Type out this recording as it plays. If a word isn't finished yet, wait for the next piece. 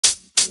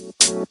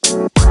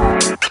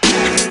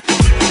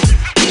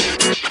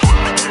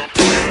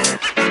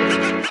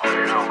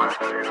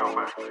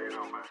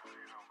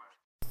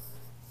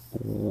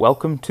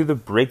Welcome to the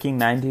Breaking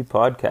 90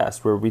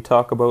 podcast, where we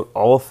talk about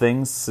all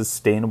things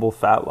sustainable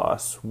fat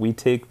loss. We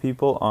take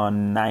people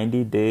on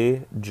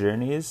 90-day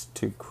journeys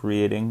to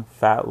creating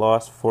fat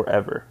loss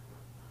forever.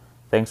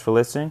 Thanks for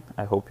listening.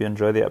 I hope you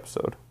enjoy the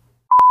episode.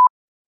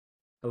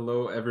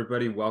 Hello,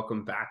 everybody.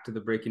 Welcome back to the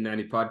Breaking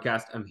 90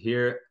 podcast. I'm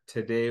here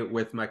today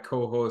with my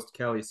co-host,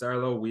 Kelly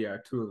Sarlo. We are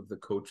two of the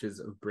coaches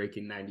of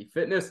Breaking 90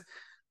 Fitness.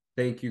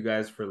 Thank you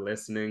guys for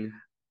listening.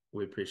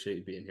 We appreciate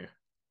you being here.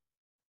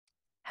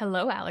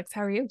 Hello, Alex.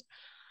 How are you?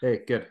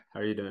 Hey, good.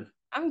 How are you doing?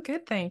 I'm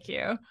good, thank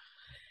you.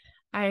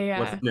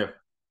 What's new?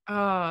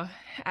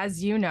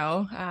 As you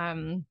know,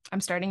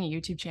 I'm starting a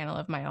YouTube channel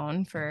of my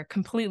own for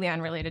completely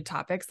unrelated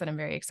topics that I'm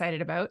very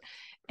excited about.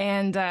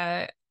 And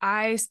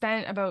I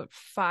spent about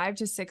 5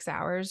 to 6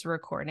 hours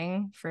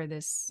recording for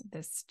this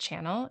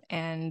channel,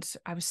 and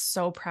I was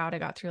so proud. I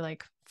got through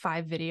like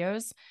 5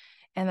 videos,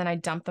 and then I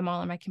dumped them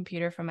all on my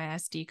computer from my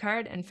SD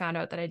card and found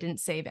out that I didn't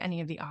save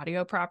any of the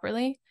audio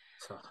properly.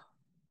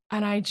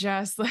 And I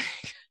just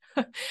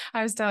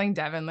I was telling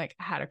Devin, I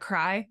had to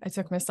cry. I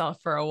took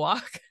myself for a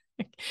walk,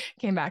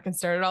 came back and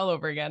started all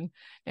over again.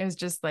 It was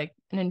just like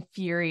an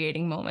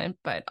infuriating moment,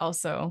 but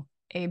also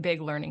a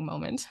big learning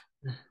moment.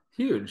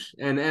 Huge.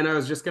 And I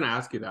was just going to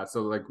ask you that.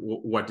 So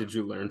what did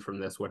you learn from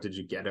this? What did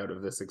you get out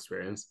of this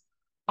experience?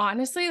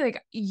 Honestly,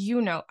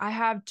 I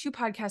have 2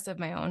 podcasts of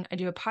my own. I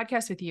do a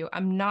podcast with you.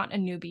 I'm not a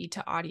newbie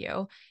to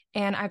audio.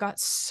 And I got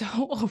so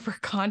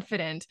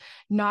overconfident,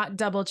 not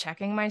double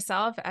checking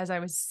myself as I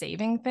was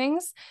saving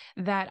things,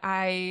 that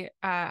I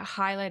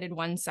highlighted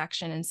one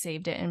section and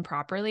saved it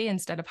improperly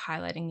instead of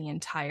highlighting the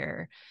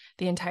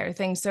entire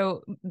thing.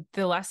 So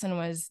the lesson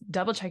was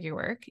double check your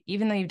work,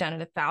 even though you've done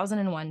it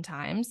 1,001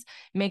 times.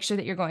 Make sure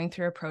that you're going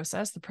through a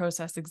process. The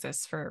process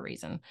exists for a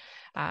reason.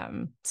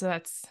 So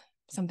that's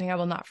something I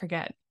will not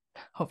forget,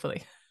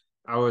 hopefully.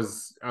 I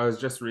was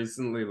just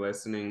recently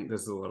listening.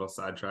 This is a little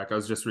sidetrack. I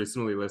was just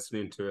recently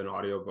listening to an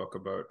audiobook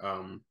about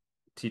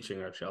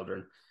teaching our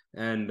children,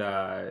 and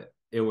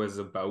it was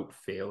about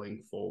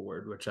failing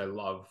forward, which I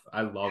love.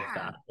 I love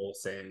that whole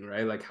saying,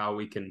 right? Like how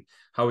we can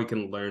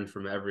learn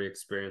from every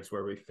experience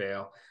where we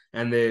fail.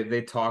 And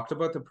they talked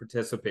about the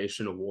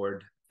participation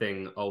award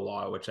thing a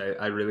lot, which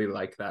I really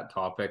like that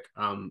topic.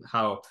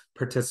 How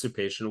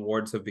participation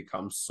awards have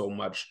become so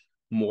much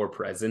more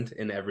present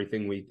in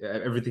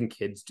everything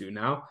kids do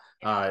now.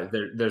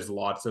 There's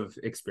lots of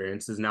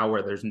experiences now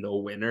where there's no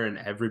winner and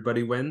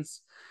everybody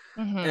wins.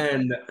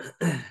 And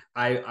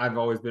I've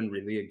always been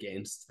really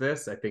against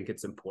this. I think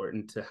it's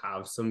important to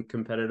have some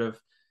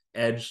competitive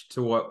edge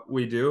to what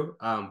we do.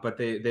 But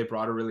they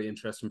brought a really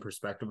interesting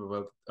perspective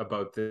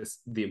about this,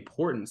 the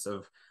importance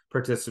of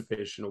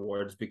participation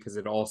awards, because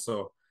it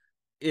also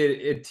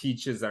it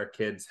teaches our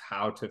kids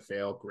how to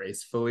fail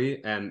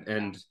gracefully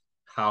and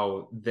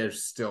how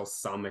there's still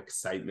some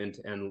excitement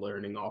and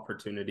learning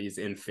opportunities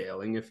in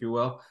failing, if you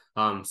will.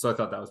 So I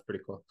thought that was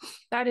pretty cool.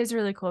 That is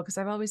really cool, because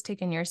I've always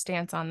taken your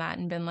stance on that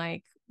and been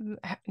like,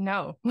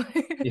 no.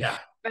 Yeah.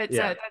 But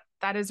yeah.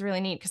 That is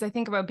really neat, because I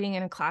think about being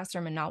in a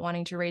classroom and not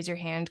wanting to raise your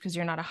hand because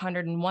you're not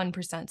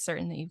 101%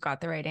 certain that you've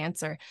got the right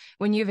answer.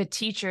 When you have a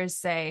teacher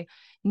say,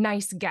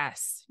 nice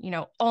guess,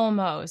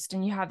 almost,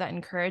 and you have that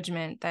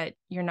encouragement that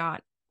you're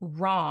not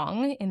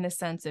wrong in the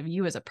sense of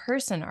you as a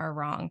person are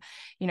wrong,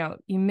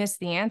 you miss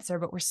the answer,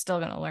 but we're still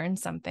going to learn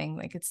something.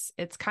 Like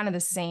it's kind of the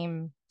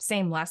same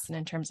lesson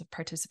in terms of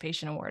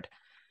participation award.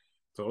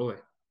 Totally.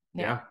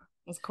 Yeah.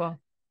 That's cool.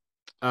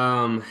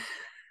 And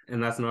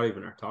that's not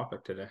even our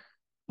topic today.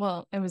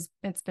 Well,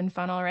 it's been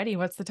fun already.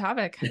 What's the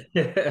topic?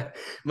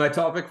 My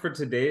topic for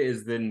today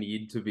is the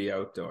need to be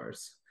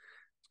outdoors.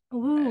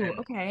 Ooh,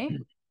 okay.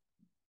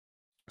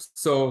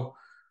 So,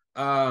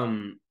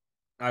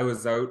 I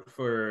was out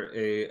for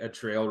a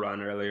trail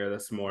run earlier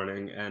this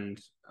morning, and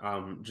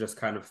just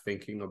kind of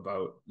thinking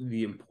about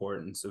the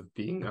importance of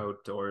being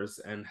outdoors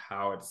and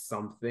how it's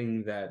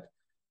something that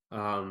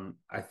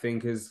I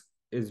think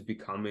is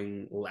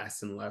becoming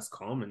less and less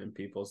common in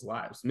people's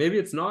lives. Maybe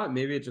it's not,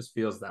 maybe it just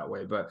feels that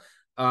way, but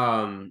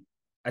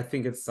I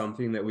think it's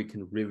something that we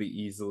can really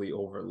easily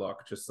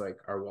overlook, just like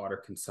our water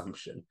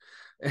consumption.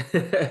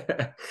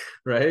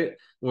 Right?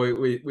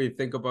 We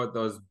think about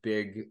those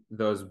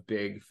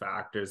big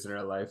factors in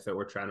our life that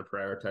we're trying to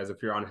prioritize.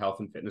 If you're on a health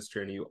and fitness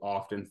journey, you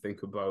often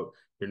think about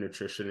your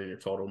nutrition and your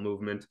total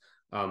movement,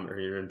 or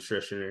your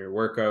nutrition and your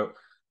workout,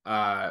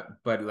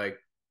 but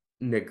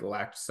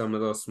neglect some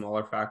of those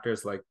smaller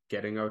factors like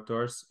getting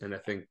outdoors. And I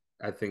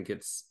think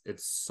it's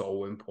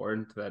so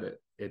important that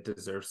it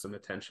deserves some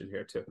attention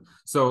here too.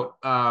 So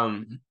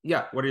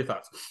yeah, what are your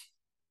thoughts?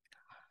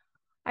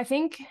 I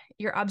think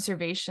your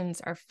observations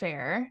are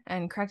fair,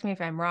 and correct me if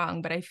I'm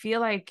wrong, but I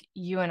feel like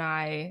you and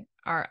I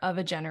are of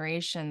a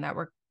generation that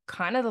were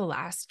kind of the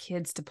last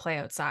kids to play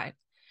outside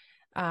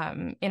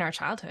in our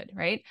childhood,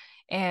 right?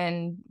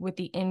 And with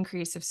the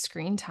increase of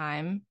screen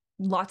time,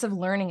 lots of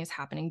learning is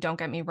happening. Don't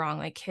get me wrong.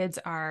 Like kids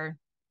are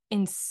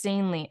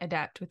insanely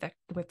adept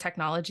with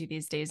technology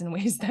these days in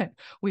ways that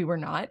we were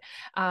not.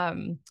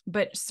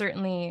 But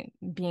certainly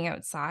being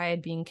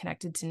outside, being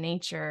connected to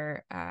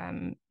nature,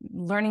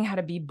 learning how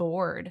to be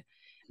bored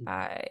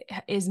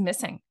is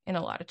missing in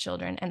a lot of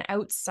children. And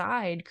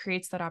outside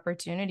creates that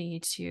opportunity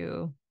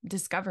to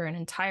discover an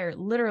entire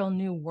literal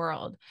new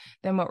world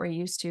than what we're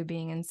used to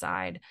being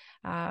inside.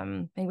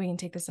 I think we can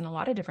take this in a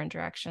lot of different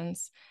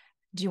directions.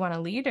 Do you want to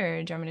lead,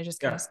 or do you want me to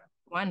just kind of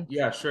one?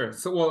 Yeah, sure.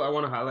 So, well, I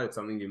want to highlight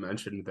something you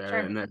mentioned there, Sure.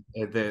 and that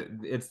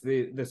it's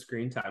the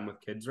screen time with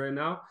kids right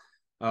now.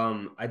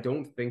 I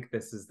don't think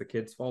this is the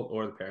kids' fault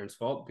or the parents'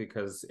 fault,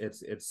 because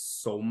it's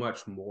so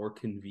much more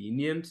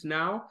convenient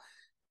now,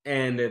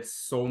 and it's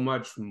so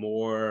much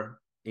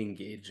more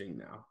engaging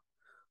now.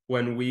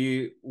 When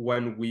we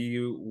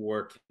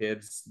were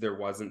kids, there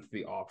wasn't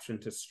the option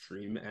to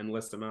stream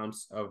endless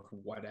amounts of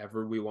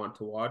whatever we want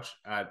to watch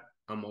at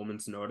a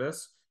moment's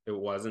notice. It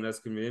wasn't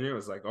as convenient. It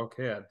was like,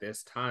 okay, at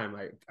this time,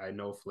 I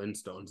know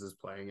Flintstones is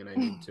playing, and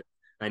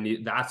I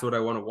need that's what I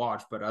want to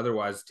watch. But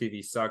otherwise,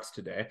 TV sucks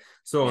today,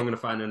 so I'm gonna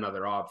find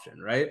another option,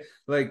 right?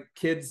 Like,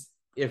 kids,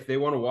 if they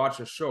want to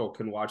watch a show,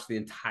 can watch the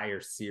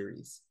entire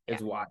series.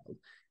 It's wild,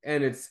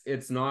 and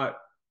it's not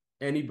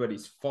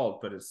anybody's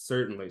fault, but it's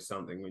certainly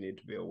something we need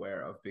to be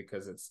aware of,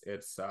 because it's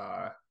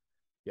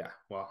yeah,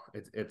 well,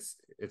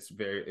 it's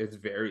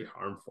very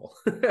harmful.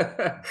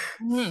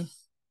 Mm-hmm.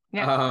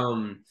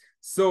 Yeah.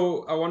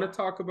 So I want to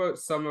talk about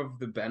some of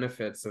the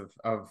benefits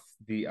of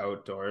the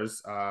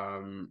outdoors.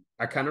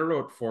 I kind of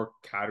wrote 4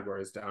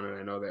 categories down, and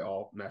I know they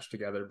all mesh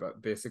together, but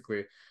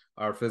basically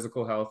our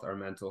physical health, our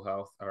mental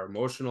health, our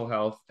emotional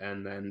health,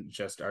 and then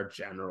just our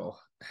general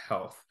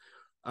health.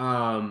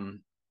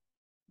 um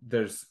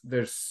there's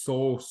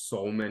so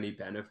many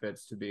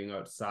benefits to being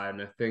outside,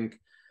 and I think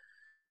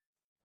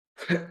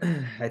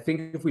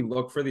if we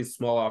look for these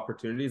small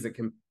opportunities, it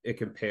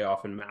can pay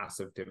off in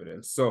massive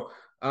dividends. So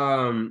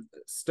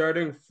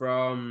starting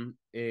from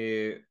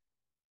a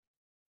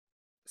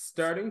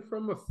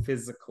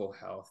physical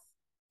health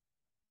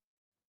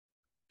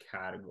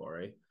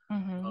category,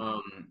 Mm-hmm.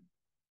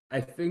 I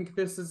think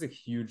this is a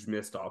huge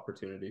missed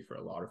opportunity for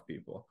a lot of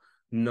people,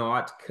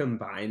 not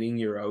combining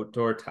your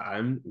outdoor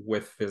time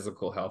with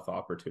physical health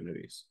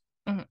opportunities.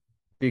 Mm-hmm.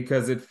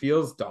 Because it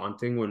feels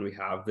daunting when we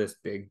have this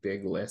big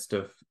list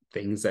of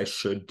things I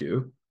should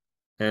do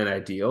and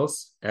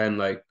ideals. And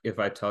like, if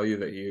I tell you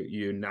that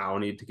you now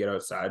need to get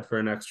outside for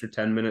an extra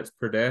 10 minutes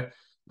per day,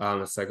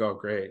 it's like, oh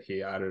great,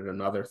 he added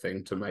another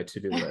thing to my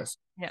to-do list.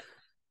 Yeah.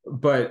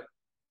 But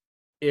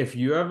if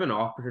you have an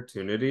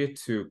opportunity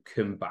to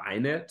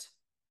combine it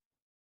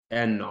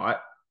and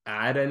not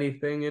add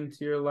anything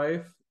into your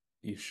life,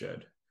 you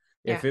should.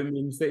 Yeah. If it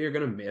means that you're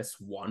gonna miss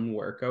one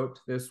workout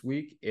this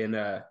week in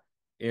an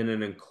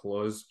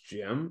enclosed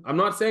gym, I'm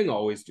not saying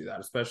always do that,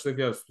 especially if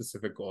you have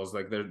specific goals.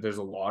 Like, there's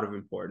a lot of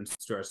importance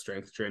to our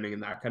strength training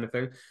and that kind of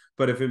thing.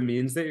 But if it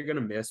means that you're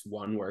gonna miss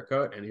one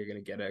workout and you're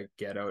gonna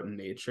get out in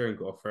nature and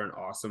go for an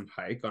awesome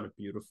hike on a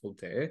beautiful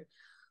day,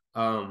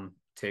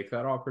 take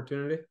that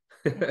opportunity.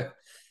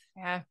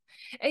 Yeah.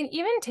 And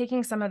even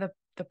taking some of the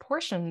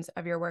portions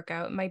of your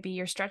workout might be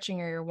your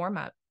stretching or your warm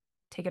up.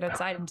 Take it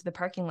outside into the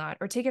parking lot,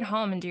 or take it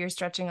home and do your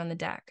stretching on the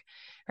deck,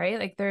 right?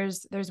 Like,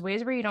 there's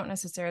ways where you don't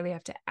necessarily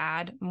have to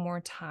add more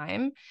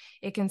time.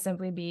 It can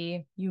simply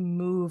be you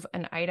move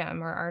an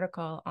item or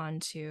article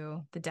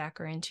onto the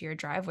deck or into your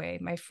driveway.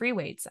 My free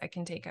weights I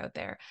can take out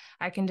there.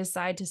 I can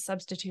decide to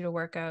substitute a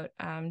workout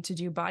to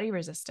do body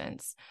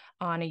resistance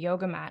on a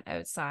yoga mat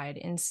outside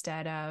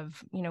instead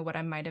of, what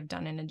I might have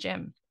done in a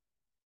gym.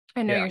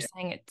 I know Yeah. you're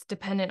saying it's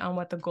dependent on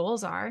what the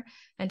goals are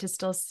and to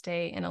still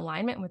stay in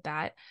alignment with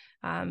that.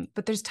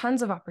 But there's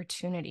tons of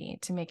opportunity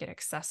to make it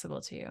accessible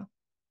to you.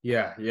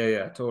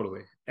 Yeah,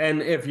 totally.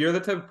 And if you're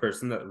the type of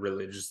person that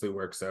religiously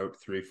works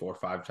out 3, 4,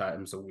 5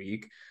 times a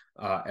week,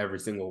 every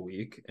single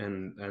week,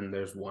 and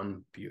there's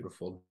one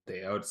beautiful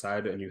day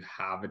outside and you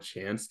have a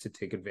chance to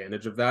take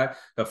advantage of that,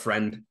 a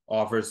friend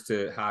offers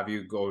to have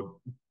you go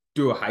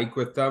do a hike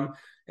with them,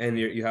 and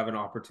you have an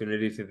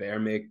opportunity to there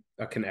make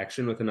a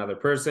connection with another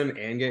person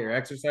and get your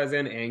exercise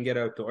in and get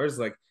outdoors,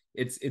 like,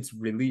 it's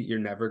really, you're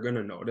never going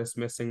to notice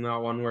missing that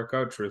one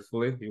workout.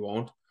 Truthfully, you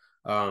won't.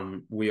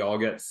 We all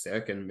get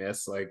sick and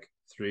miss like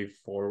 3,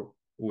 4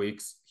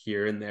 weeks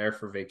here and there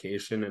for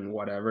vacation and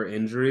whatever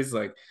injuries.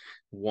 Like,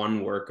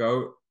 one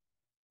workout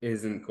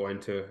isn't going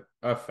to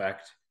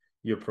affect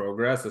your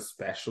progress,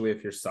 especially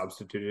if you're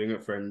substituting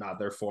it for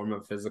another form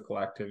of physical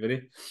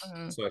activity.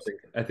 Mhm. So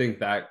I think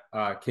that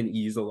can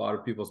ease a lot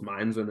of people's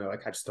minds when they're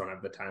like, I just don't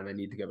have the time, I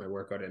need to get my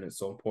workout in, it's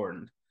so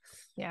important.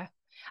 Yeah.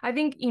 I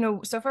think,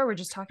 so far we're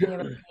just talking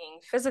about being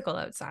physical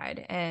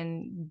outside,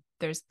 and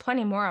there's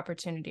plenty more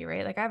opportunity,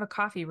 right? Like, I have a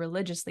coffee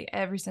religiously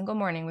every single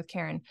morning with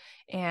Karen,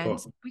 and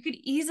Cool. we could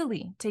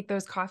easily take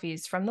those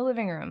coffees from the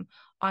living room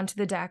onto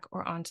the deck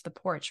or onto the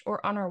porch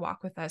or on our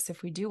walk with us,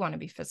 if we do want to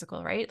be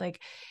physical, right?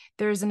 Like,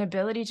 there's an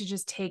ability to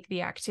just take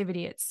the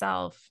activity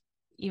itself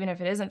even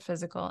if it isn't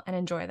physical, and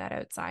enjoy that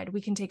outside.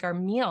 We can take our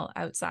meal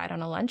outside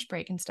on a lunch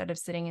break instead of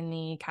sitting in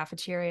the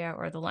cafeteria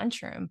or the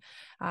lunchroom,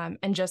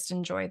 and just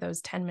enjoy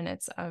those 10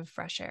 minutes of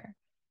fresh air.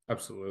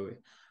 Absolutely.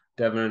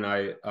 Devin and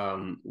I,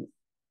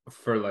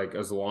 for like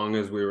as long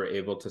as we were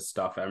able to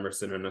stuff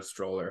Emerson in a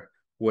stroller,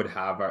 would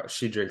have our,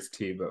 she drinks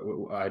tea, but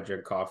I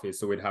drink coffee.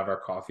 So we'd have our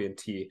coffee and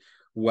tea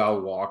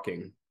while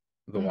walking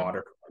the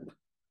waterfront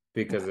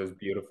because it was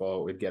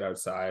beautiful. We'd get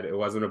outside. It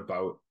wasn't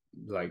about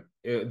like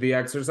the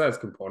exercise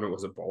component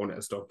was a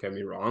bonus. Don't get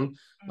me wrong.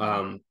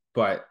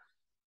 But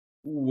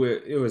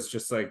it was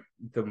just like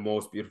the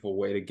most beautiful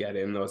way to get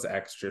in those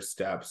extra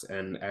steps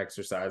and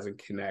exercise and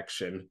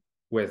connection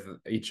with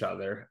each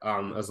other,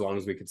 as long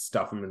as we could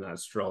stuff him in that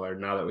stroller.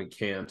 Now that we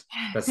can't,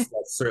 that's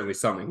certainly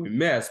something we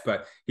miss,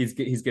 but he's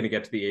going to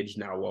get to the age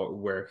now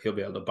where he'll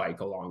be able to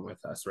bike along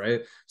with us,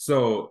 right?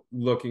 So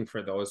looking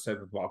for those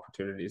type of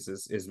opportunities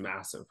is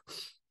massive.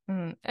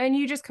 And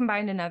you just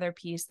combined another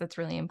piece that's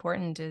really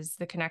important is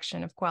the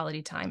connection of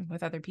quality time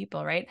with other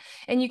people, right?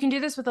 And you can do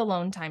this with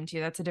alone time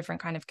too. That's a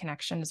different kind of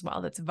connection as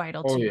well. That's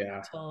vital to your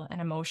mental and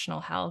emotional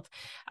health.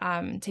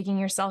 Taking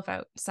yourself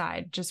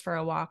outside just for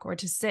a walk or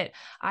to sit.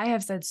 I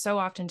have said so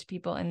often to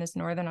people in this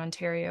Northern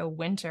Ontario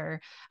winter,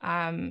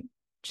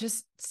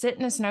 just sit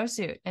in a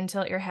snowsuit and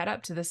tilt your head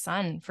up to the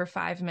sun for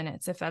 5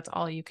 minutes if that's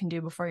all you can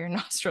do before your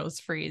nostrils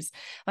freeze.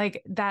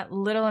 Like that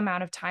little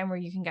amount of time where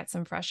you can get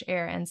some fresh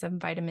air and some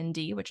vitamin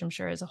D, which I'm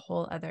sure is a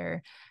whole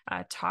other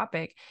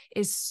topic,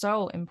 is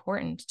so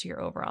important to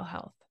your overall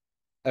health.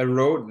 I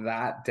wrote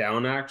that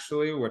down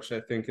actually, which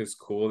I think is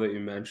cool that you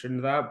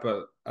mentioned that,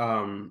 but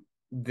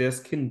this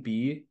can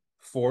be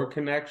for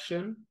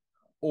connection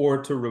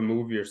or to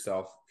remove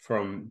yourself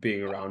from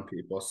being around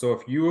people. So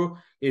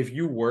if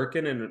you work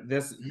in and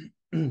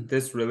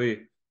this really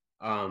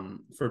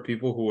for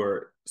people who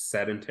are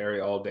sedentary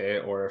all day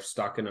or are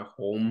stuck in a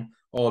home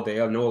all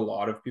day. I know a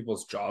lot of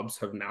people's jobs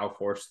have now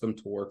forced them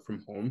to work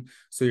from home.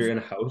 So you're in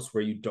a house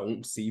where you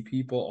don't see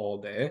people all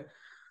day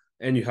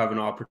and you have an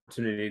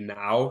opportunity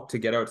now to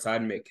get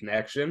outside and make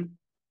connection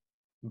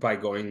by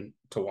going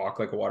to walk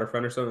like a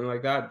waterfront or something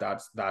like that.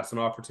 That's an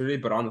opportunity.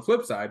 But on the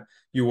flip side,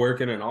 you work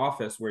in an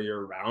office where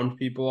you're around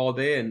people all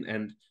day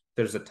and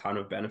there's a ton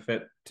of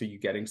benefit to you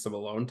getting some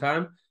alone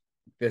time.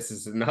 This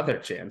is another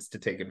chance to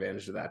take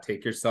advantage of that.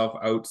 Take yourself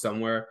out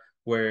somewhere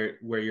where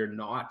you're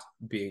not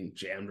being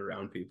jammed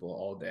around people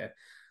all day.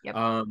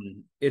 Yep.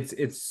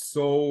 It's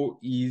so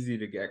easy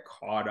to get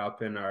caught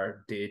up in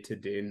our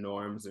day-to-day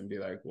norms and be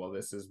like, well,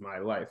 this is my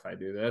life. I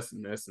do this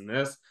and this and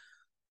this.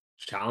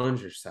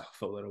 Challenge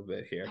yourself a little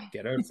bit here.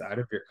 Get outside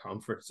of your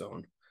comfort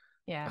zone.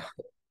 Yeah.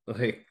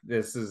 Like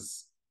this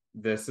is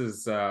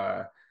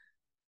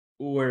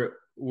where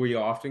we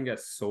often get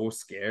so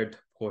scared to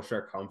push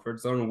our comfort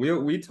zone.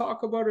 We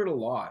talk about it a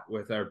lot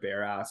with our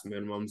bare ass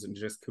minimums and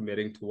just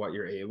committing to what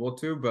you're able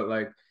to, but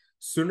like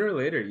sooner or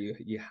later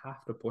you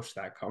have to push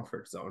that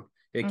comfort zone.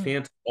 It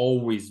can't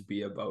always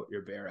be about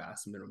your bare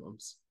ass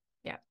minimums.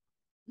 Yeah.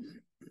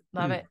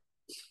 Love it.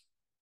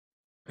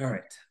 All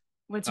right.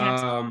 What's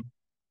next?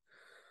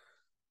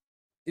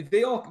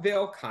 They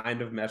all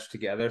kind of mesh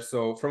together.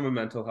 So from a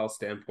mental health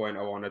standpoint,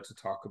 I wanted to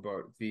talk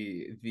about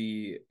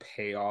the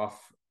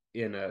payoff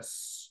in a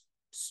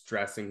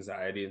stress,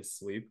 anxiety, and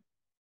sleep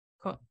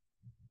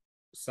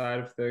side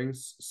of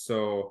things.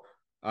 So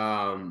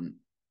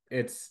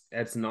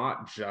it's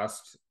not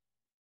just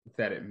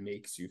that it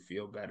makes you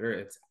feel better,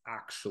 it's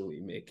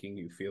actually making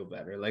you feel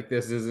better. Like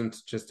this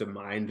isn't just a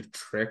mind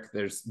trick.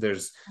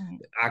 There's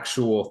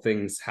actual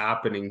things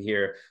happening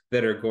here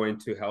that are going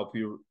to help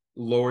you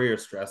lower your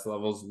stress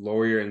levels,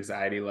 lower your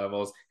anxiety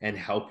levels, and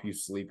help you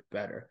sleep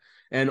better.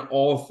 And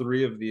all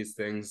three of these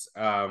things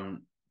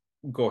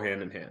go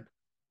hand in hand.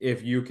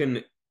 If you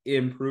can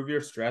improve your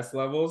stress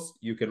levels,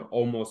 you can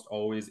almost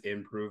always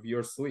improve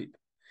your sleep.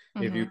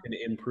 If you can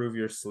improve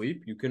your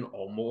sleep, you can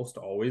almost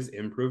always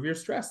improve your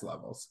stress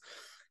levels.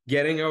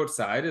 Getting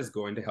outside is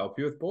going to help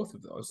you with both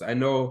of those. I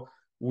know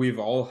we've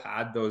all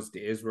had those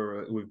days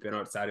where we've been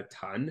outside a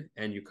ton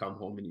and you come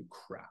home and you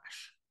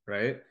crash,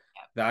 right?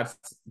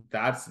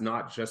 That's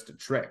not just a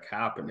trick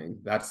happening.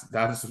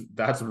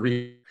 That's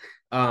real.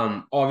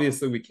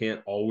 Obviously we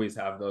can't always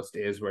have those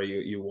days where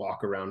you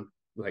walk around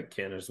like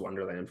Canada's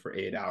Wonderland for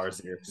 8 hours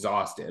and you're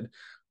exhausted,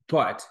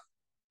 but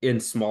in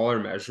smaller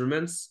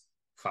measurements,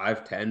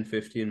 5, 10,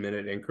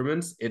 15-minute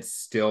increments, it's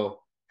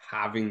still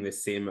having the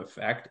same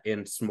effect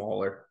in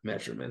smaller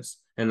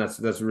measurements. And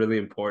that's really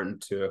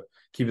important to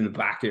keep in the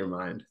back of your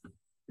mind.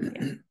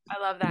 Yeah,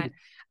 I love that.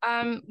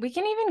 We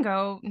can even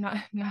go,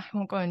 I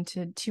won't go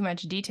into too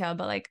much detail,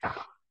 but like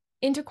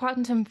into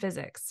quantum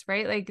physics,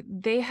 right? Like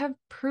they have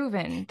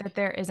proven that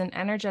there is an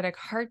energetic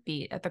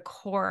heartbeat at the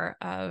core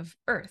of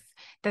Earth,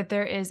 that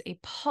there is a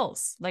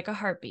pulse like a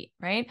heartbeat,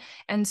 right?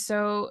 And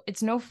so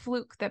it's no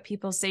fluke that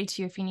people say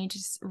to you, if you need to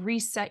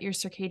reset your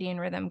circadian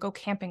rhythm, go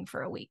camping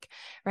for a week,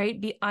 right?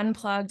 Be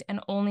unplugged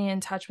and only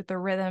in touch with the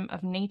rhythm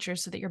of nature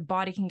so that your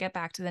body can get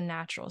back to the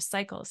natural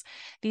cycles.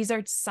 These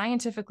are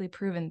scientifically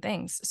proven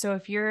things. So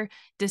if you're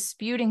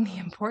disputing the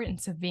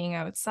importance of being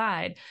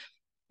outside,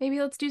 maybe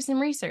let's do some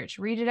research,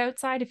 read it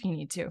outside if you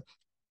need to.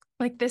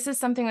 Like, this is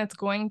something that's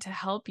going to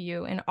help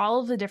you in all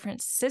of the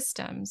different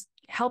systems,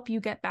 help you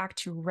get back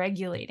to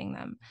regulating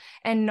them,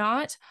 and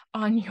not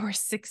on your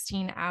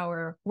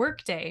 16-hour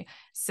workday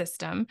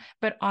system,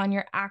 but on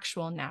your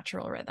actual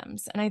natural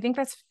rhythms. And I think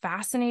that's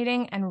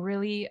fascinating and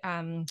really,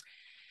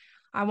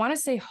 I want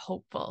to say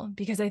hopeful,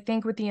 because I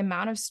think with the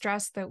amount of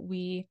stress that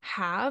we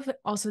have,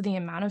 also the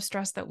amount of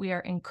stress that we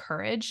are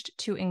encouraged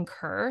to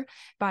incur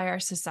by our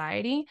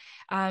society,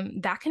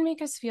 that can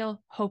make us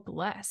feel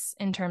hopeless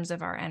in terms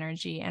of our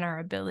energy and our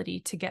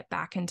ability to get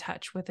back in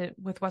touch with it,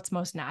 with what's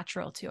most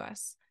natural to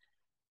us.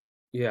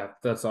 Yeah,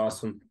 that's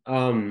awesome.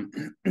 I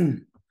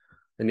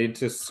need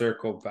to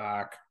circle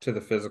back to the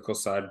physical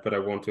side, but I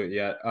won't do it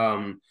yet.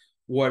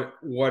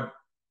 What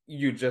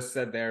you just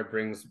said there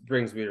brings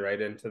me right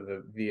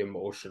into the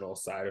emotional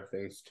side of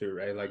things too,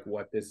 right? Like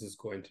what this is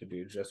going to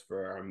do just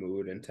for our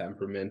mood and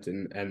temperament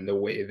and the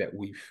way that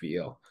we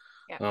feel.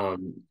 Yeah.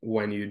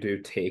 When you do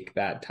take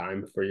that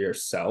time for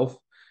yourself,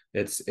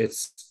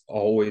 it's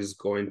always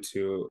going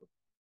to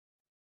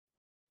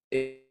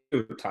a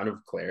ton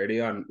of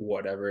clarity on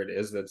whatever it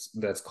is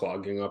that's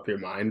clogging up your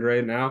mind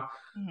right now.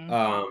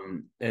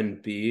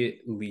 And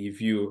B,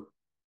 leave you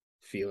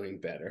feeling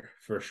better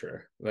for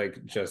sure.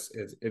 Like just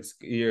it's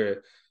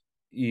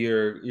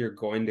you're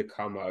going to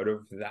come out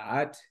of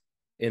that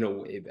in a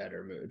way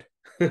better mood.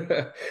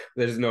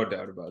 There's no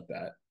doubt about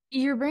that.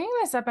 You're bringing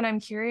this up, and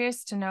I'm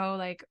curious to know,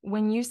 like,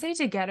 when you say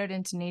to get out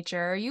into nature,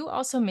 are you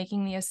also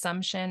making the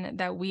assumption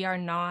that we are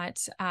not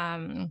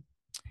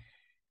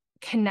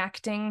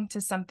connecting to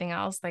something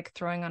else, like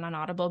throwing on an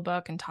Audible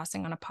book and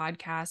tossing on a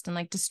podcast and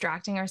like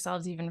distracting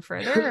ourselves even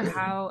further? Or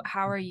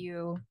how are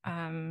you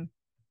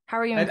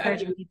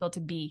encouraging people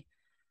to be?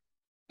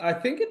 I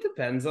think it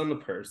depends on the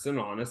person,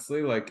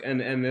 honestly. Like,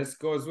 and this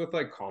goes with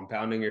like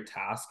compounding your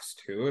tasks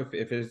too.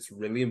 If it's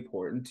really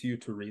important to you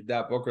to read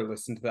that book or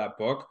listen to that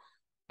book,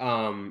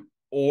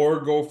 or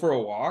go for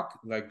a walk,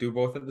 like do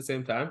both at the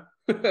same time,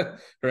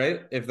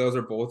 right? If those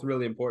are both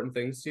really important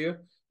things to you,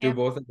 do Yeah.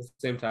 both at the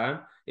same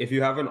time. If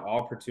you have an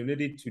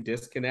opportunity to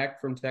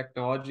disconnect from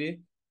technology,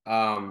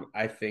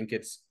 I think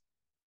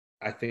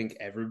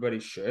everybody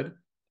should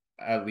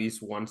at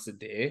least once a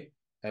day,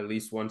 at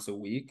least once a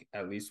week,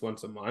 at least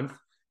once a month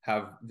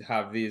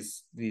have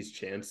these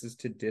chances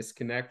to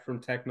disconnect from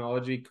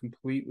technology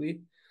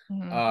completely.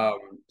 Mm-hmm.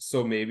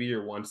 So maybe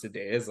your once a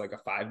day is like a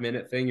 5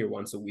 minute thing, your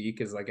once a week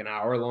is like an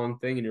hour long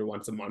thing, and your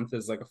once a month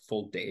is like a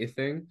full day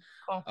thing.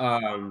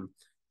 Cool.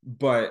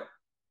 But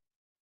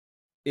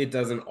it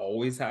doesn't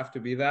always have to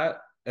be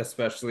that,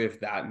 especially if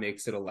that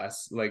makes it a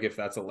less like if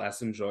that's a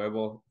less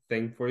enjoyable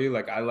thing for you.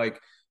 Like I like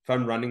if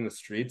I'm running the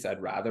streets,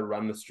 I'd rather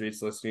run the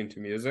streets listening to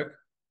music.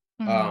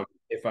 Mm-hmm.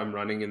 If I'm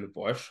running in the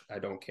bush, I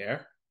don't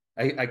care.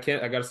 I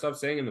can't I gotta stop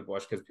saying in the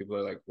bush because people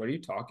are like, what are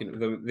you talking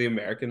the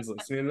Americans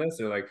listening to this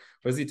are like,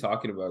 what is he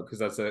talking about? Because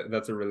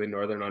that's a really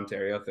Northern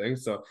Ontario thing.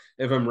 So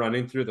if I'm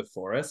running through the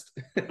forest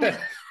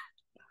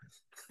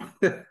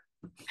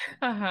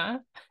Uh-huh.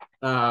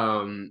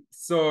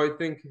 so I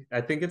think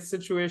it's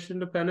situation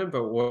dependent,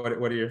 but what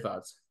are your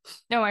thoughts?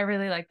 No, I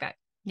really like that.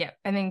 Yeah,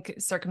 I think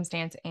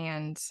circumstance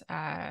and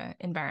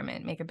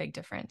environment make a big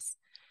difference.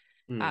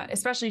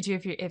 Especially too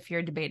if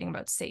you're debating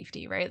about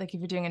safety, right? Like if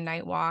you're doing a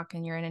night walk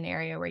and you're in an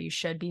area where you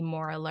should be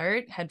more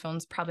alert,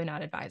 headphones probably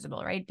not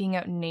advisable, right? Being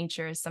out in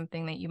nature is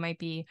something that you might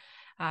be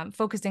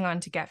focusing on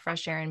to get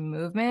fresh air and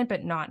movement,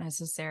 but not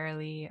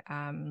necessarily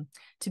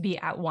to be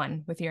at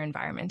one with your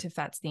environment, if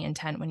that's the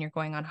intent when you're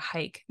going on a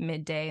hike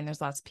midday and there's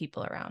lots of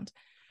people around.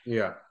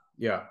 Yeah,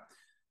 yeah,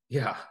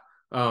 yeah.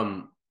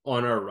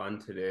 On our run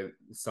today,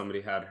 somebody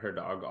had her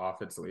dog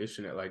off its leash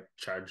and it like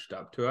charged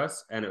up to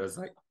us and it was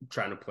like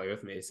trying to play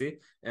with Macy.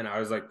 And I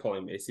was like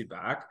pulling Macy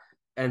back.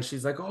 And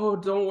she's like, oh,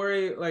 don't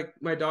worry. Like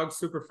my dog's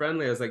super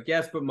friendly. I was like,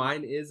 yes, but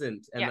mine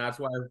isn't. And Yeah. that's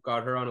why I've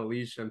got her on a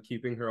leash. I'm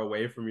keeping her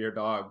away from your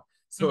dog.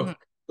 Mm-hmm.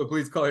 So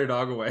please call your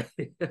dog away.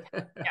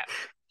 Yeah.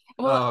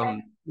 Well,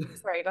 um,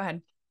 sorry, go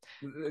ahead.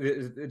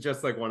 it's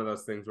just like one of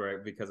those things where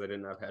because I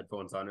didn't have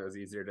headphones on, it was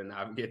easier to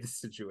navigate the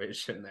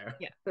situation there.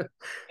 Yeah.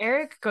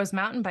 Eric goes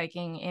mountain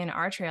biking in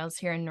our trails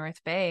here in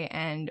North Bay,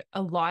 and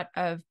a lot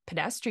of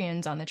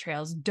pedestrians on the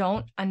trails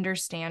don't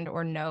understand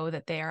or know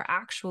that they are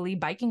actually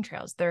biking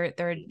trails. They're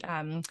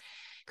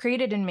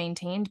created and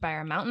maintained by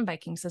our mountain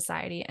biking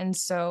society. And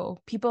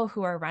so people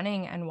who are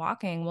running and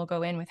walking will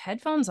go in with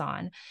headphones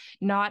on,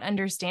 not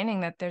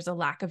understanding that there's a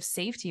lack of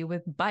safety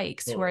with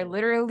bikes who are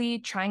literally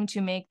trying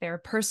to make their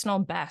personal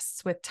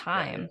bests with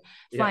time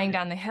flying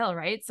down the hill,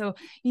 right? So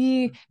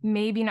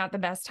maybe not the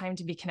best time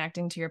to be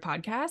connecting to your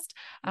podcast.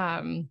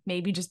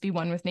 Maybe just be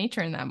one with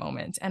nature in that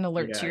moment and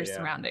alert to your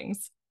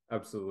surroundings.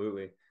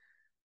 Absolutely.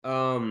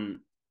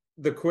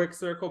 The quick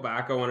circle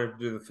back, I wanted to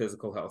do the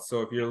physical health.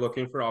 So if you're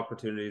looking for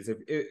opportunities,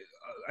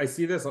 I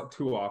see this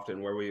too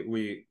often where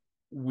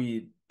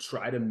we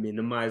try to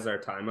minimize our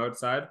time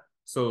outside.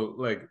 So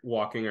like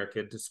walking our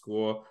kid to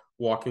school,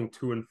 walking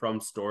to and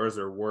from stores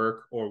or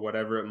work or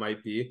whatever it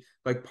might be,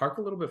 like park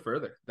a little bit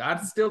further.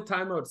 That's still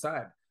time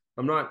outside.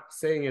 I'm not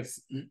saying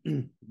it's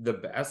the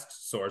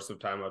best source of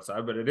time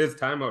outside, but it is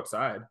time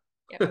outside.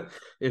 Yep.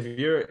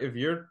 If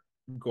you're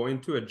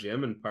going to a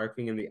gym and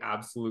parking in the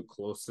absolute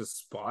closest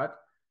spot,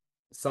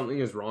 something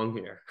is wrong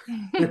here.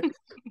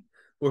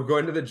 We're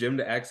going to the gym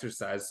to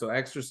exercise, so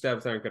extra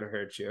steps aren't going to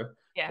hurt you.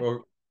 Yeah.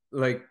 Or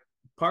like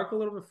park a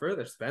little bit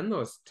further. Spend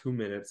those 2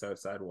 minutes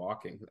outside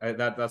walking.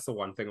 That's the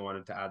one thing I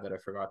wanted to add that I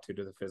forgot to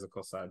the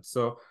physical side.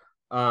 So,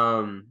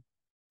 okay.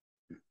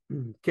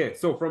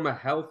 So from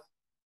a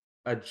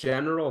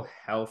general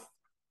health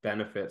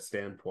benefit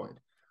standpoint,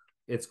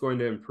 it's going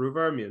to improve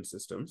our immune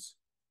systems.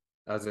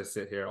 As I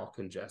sit here all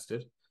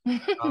congested,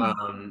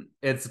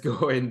 it's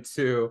going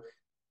to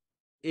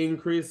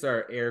increase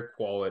our air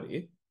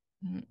quality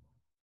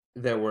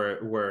that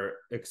we're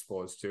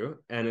exposed to,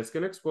 and it's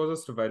going to expose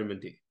us to vitamin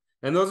D.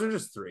 And those are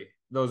just three.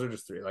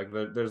 Like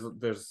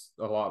there's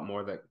a lot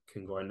more that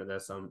can go into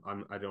this.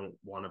 I don't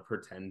want to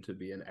pretend to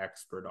be an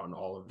expert on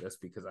all of this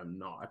because I'm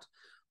not.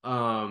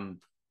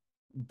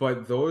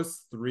 But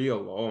those three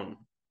alone,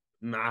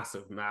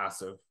 massive,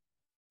 massive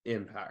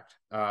impact.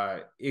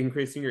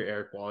 Increasing your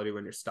air quality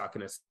when you're stuck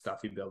in a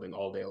stuffy building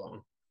all day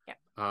long.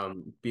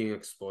 Being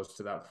exposed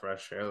to that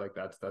fresh air, like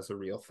that's a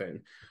real thing.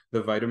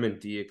 The vitamin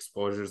D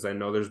exposures, I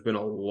know there's been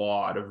a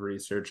lot of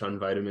research on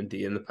vitamin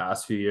D in the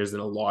past few years,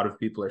 and a lot of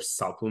people are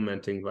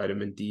supplementing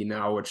vitamin D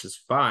now, which is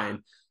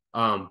fine.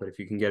 But if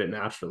you can get it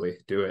naturally,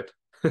 do it.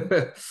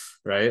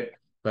 Right?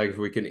 Like if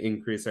we can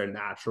increase our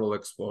natural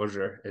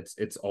exposure,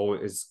 it's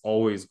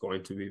always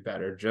going to be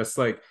better. Just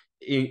like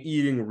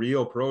eating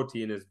real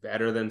protein is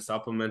better than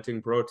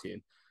supplementing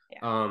protein.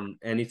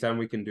 Anytime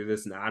we can do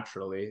this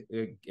naturally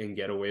and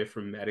get away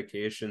from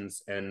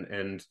medications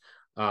and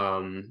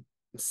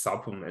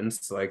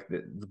supplements, like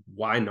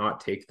why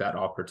not take that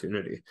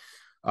opportunity?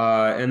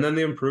 And then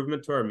the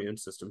improvement to our immune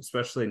system,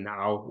 especially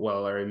now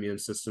while our immune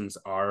systems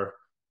are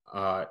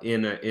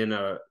in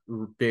a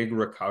big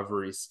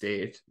recovery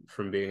state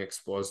from being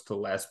exposed to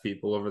less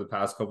people over the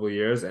past couple of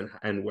years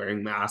and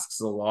wearing masks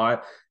a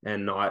lot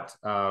and not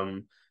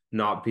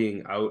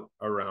being out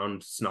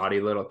around snotty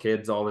little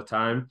kids all the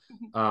time.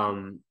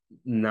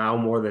 Now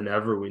more than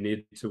ever, we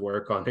need to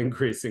work on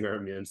increasing our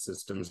immune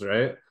systems,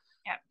 right?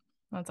 Yeah,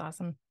 that's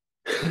awesome.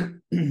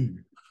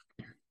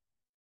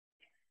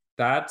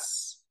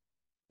 That's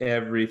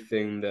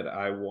everything that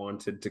I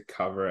wanted to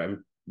cover.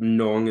 I'm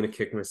going to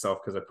kick myself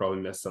because I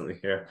probably missed something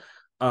here.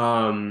 We'll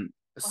have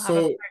a So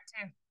part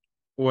two.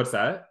 what's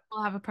that?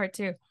 We'll have a part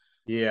two.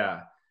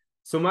 Yeah.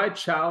 So my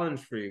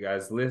challenge for you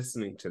guys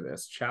listening to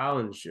this,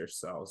 challenge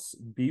yourselves.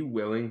 Be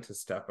willing to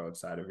step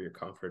outside of your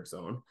comfort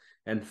zone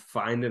and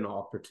find an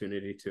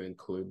opportunity to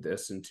include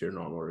this into your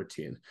normal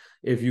routine.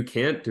 If you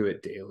can't do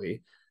it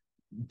daily,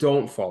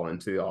 don't fall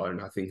into the all or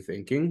nothing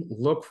thinking.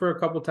 Look for a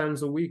couple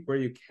times a week where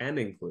you can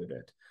include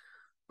it.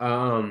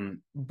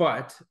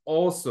 But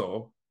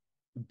also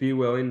be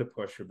willing to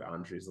push your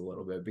boundaries a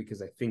little bit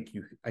because I think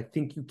you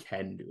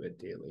can do it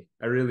daily.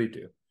 I really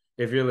do.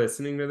 If you're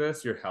listening to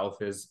this, your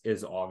health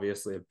is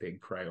obviously a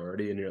big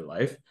priority in your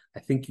life. I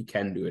think you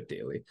can do it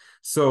daily.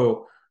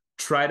 So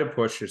try to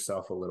push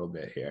yourself a little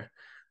bit here.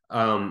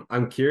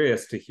 I'm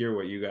curious to hear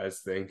what you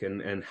guys think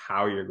and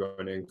how you're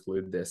going to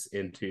include this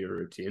into your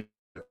routine.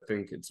 I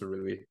think it's a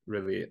really,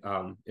 really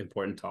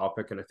important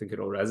topic, and I think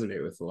it'll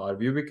resonate with a lot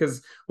of you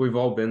because we've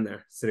all been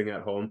there sitting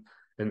at home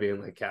and being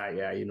like,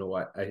 yeah, you know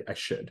what? I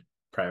should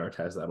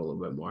prioritize that a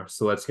little bit more.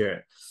 So let's hear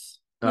it.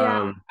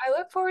 Yeah, I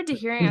look forward to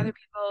hearing other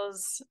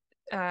people's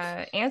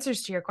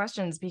answers to your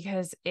questions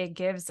because it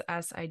gives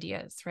us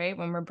ideas, right?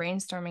 When we're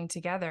brainstorming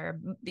together,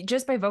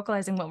 just by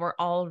vocalizing what we're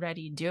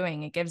already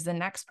doing, it gives the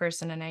next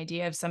person an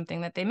idea of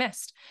something that they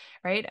missed,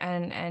 right?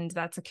 And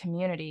that's a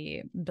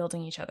community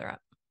building each other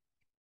up.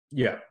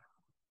 Yeah.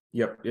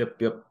 Yep.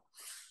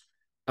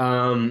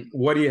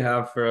 What do you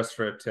have for us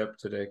for a tip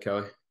today,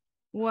 Kelly?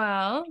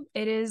 Well,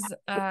 it is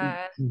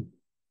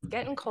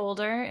getting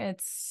colder.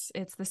 It's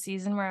the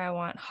season where I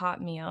want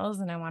hot meals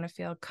and I want to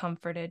feel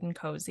comforted and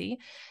cozy.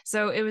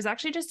 So it was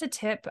actually just a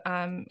tip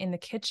in the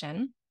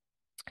kitchen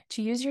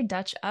to use your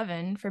Dutch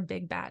oven for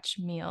big batch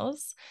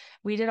meals.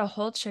 We did a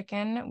whole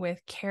chicken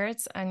with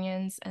carrots,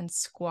 onions, and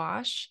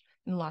squash,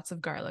 and lots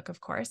of garlic, of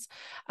course.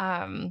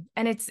 And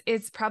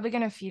it's probably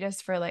going to feed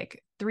us for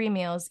like 3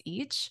 meals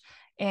each.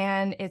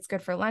 And it's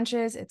good for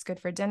lunches. It's good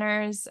for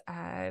dinners.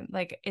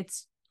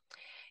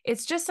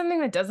 It's just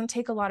something that doesn't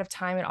take a lot of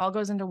time. It all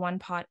goes into one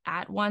pot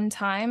at one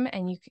time,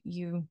 and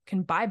you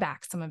can buy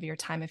back some of your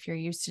time if you're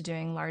used to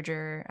doing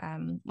larger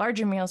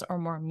meals or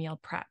more meal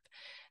prep.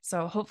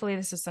 So hopefully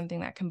this is something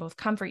that can both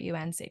comfort you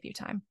and save you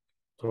time.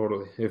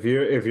 Totally. If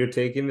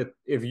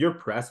you're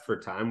pressed for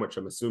time, which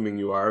I'm assuming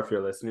you are if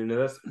you're listening to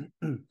this,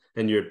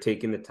 and you're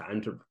taking the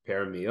time to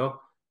prepare a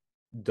meal,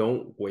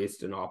 don't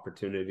waste an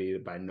opportunity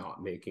by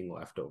not making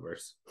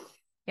leftovers.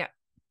 Yeah.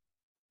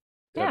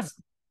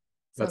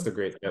 That's a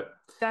great tip.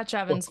 Dutch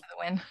ovens for the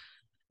win.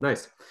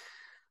 Nice.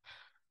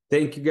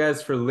 Thank you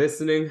guys for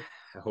listening.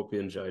 I hope you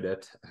enjoyed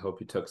it. I hope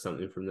you took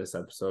something from this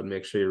episode.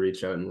 Make sure you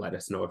reach out and let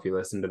us know if you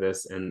listen to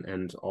this.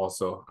 And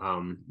also,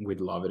 we'd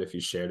love it if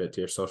you shared it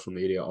to your social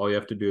media. All you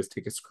have to do is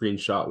take a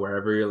screenshot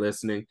wherever you're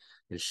listening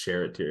and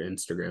share it to your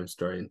Instagram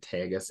story and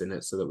tag us in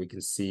it so that we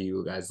can see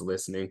you guys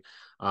listening.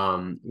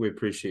 We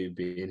appreciate you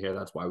being here.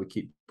 That's why we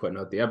keep putting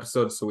out the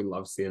episodes. So we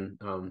love seeing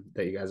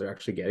that you guys are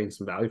actually getting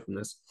some value from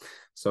this.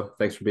 So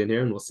thanks for being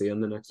here, and we'll see you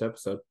on the next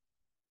episode.